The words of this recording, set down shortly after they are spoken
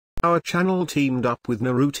Our channel teamed up with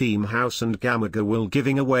Naru Team House and Gamaga will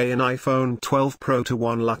giving away an iPhone 12 Pro to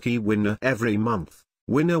one lucky winner every month.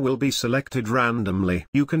 Winner will be selected randomly.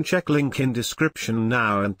 You can check link in description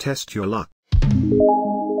now and test your luck.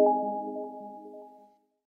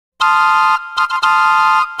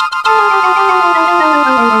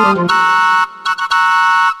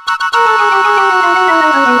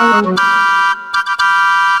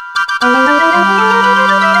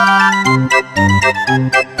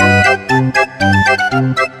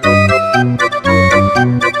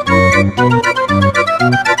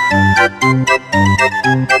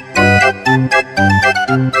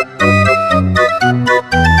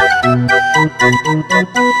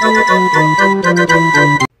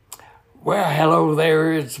 Well, hello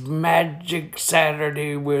there, it's Magic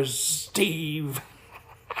Saturday with Steve.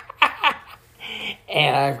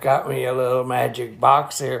 And I've got me a little magic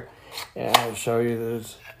box here. And I'll show you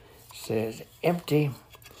this. It says empty.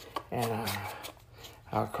 And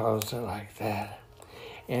I'll close it like that.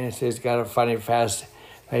 And it says got a funny fast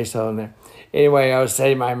face on there. Anyway, I was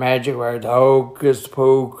saying my magic word, hocus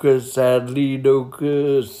pocus, sadly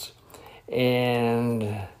docus. And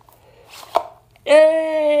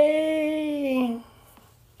yay!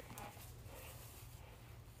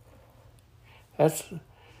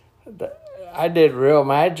 I did real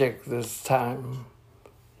magic this time.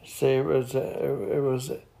 See, it was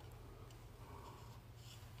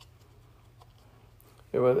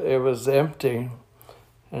empty,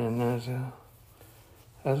 and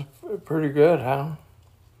that's pretty good, huh?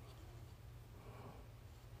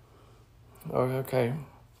 Oh, okay.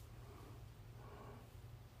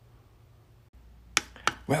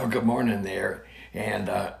 Well, good morning there, and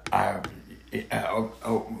I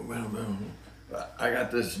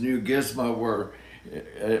got this new gizmo where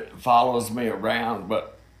it follows me around,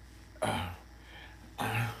 but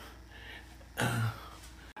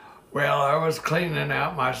well, I was cleaning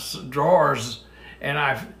out my drawers, and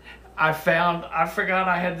I forgot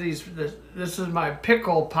I had these. This is my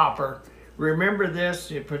pickle popper. Remember this?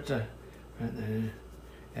 You put the, and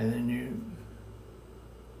then you.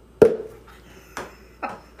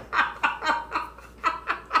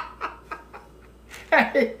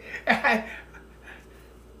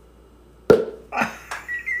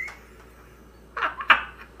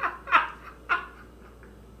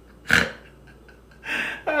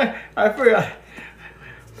 I forgot.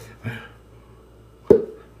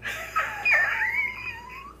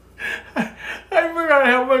 I forgot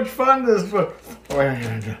how much fun this was.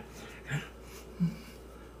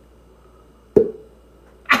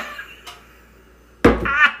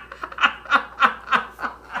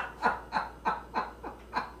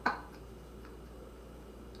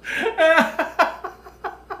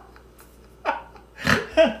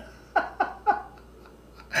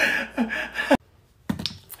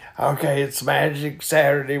 Okay, it's Magic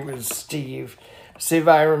Saturday with Steve. See if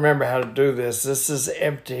I remember how to do this. This is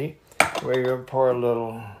empty. We're going to pour a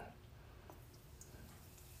little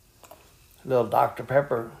Dr.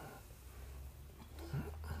 Pepper.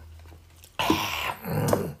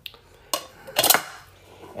 And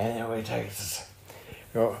then we take this.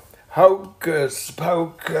 Go, hocus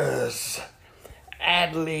pocus,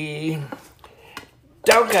 adley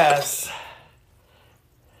docus.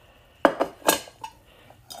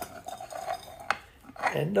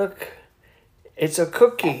 And look, it's a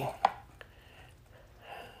cookie.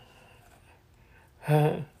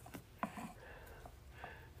 It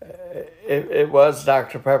was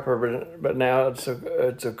Dr. Pepper, but now it's a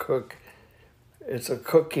cookie.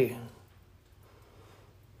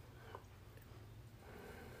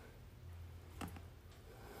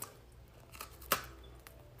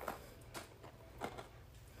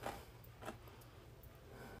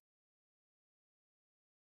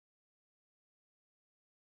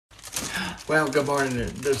 Well, good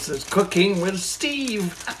morning. This is Cooking with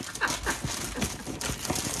Steve.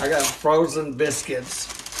 I got frozen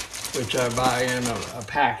biscuits, which I buy in a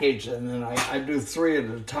package, and then I do 3 at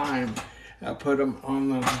a time. I put them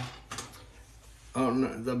on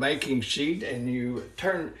the baking sheet, and you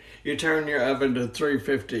turn your oven to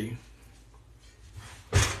 350,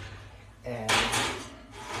 and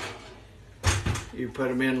you put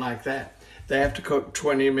them in like that. They have to cook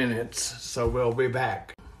 20 minutes, so we'll be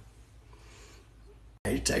back.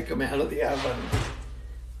 You take them out of the oven.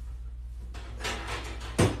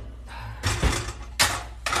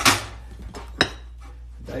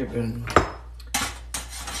 They've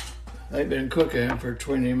been cooking for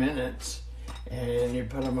 20 minutes, and you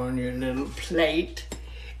put them on your little plate,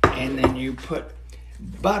 and then you put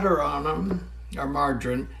butter on them, or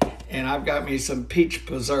margarine, and I've got me some peach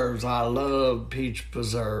preserves. I love peach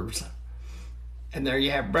preserves. And there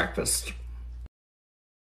you have breakfast.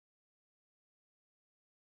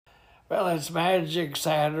 Well, it's Magic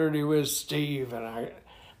Saturday with Steve, and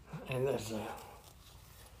there's a,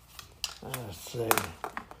 let's see,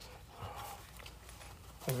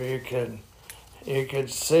 if you could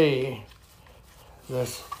see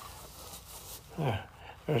this,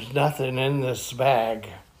 there's nothing in this bag,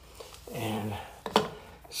 and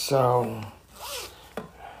so,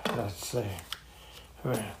 let's see,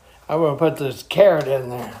 I'm going to put this carrot in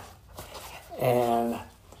there, and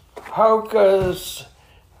hocus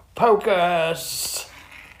pocus.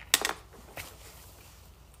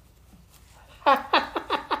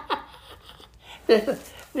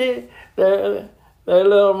 They're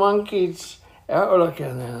little monkeys. Oh, look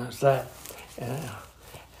at them. What's that?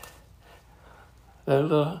 They're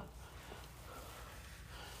little.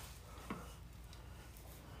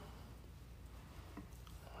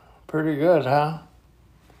 Pretty good, huh?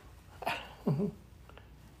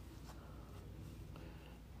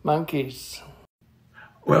 Monkeys.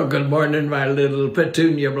 Well, good morning, my little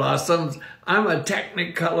petunia blossoms. I'm a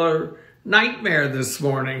Technicolor nightmare this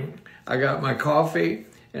morning. I got my coffee,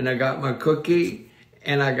 and I got my cookie,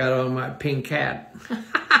 and I got on my pink hat.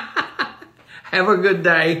 Have a good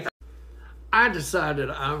day. I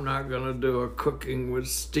decided I'm not gonna do a cooking with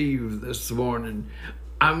Steve this morning.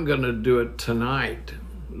 I'm gonna do it tonight.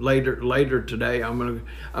 Later today, I'm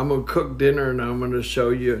gonna cook dinner, and I'm gonna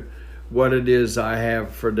show you what it is I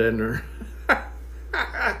have for dinner.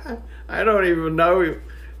 I don't even know.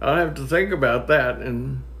 I'll have to think about that,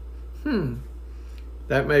 and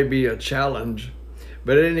that may be a challenge.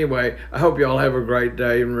 But anyway, I hope y'all have a great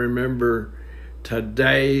day, and remember,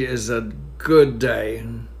 today is a good day,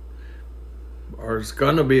 or it's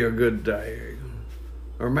gonna be a good day,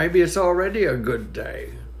 or maybe it's already a good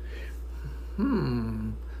day.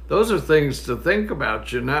 Those are things to think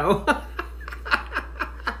about, you know.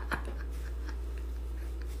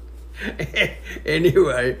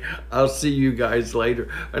 Anyway, I'll see you guys later.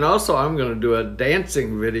 And also, I'm going to do a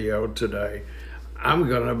dancing video today. I'm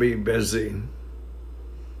going to be busy.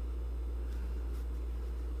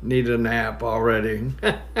 Need a nap already.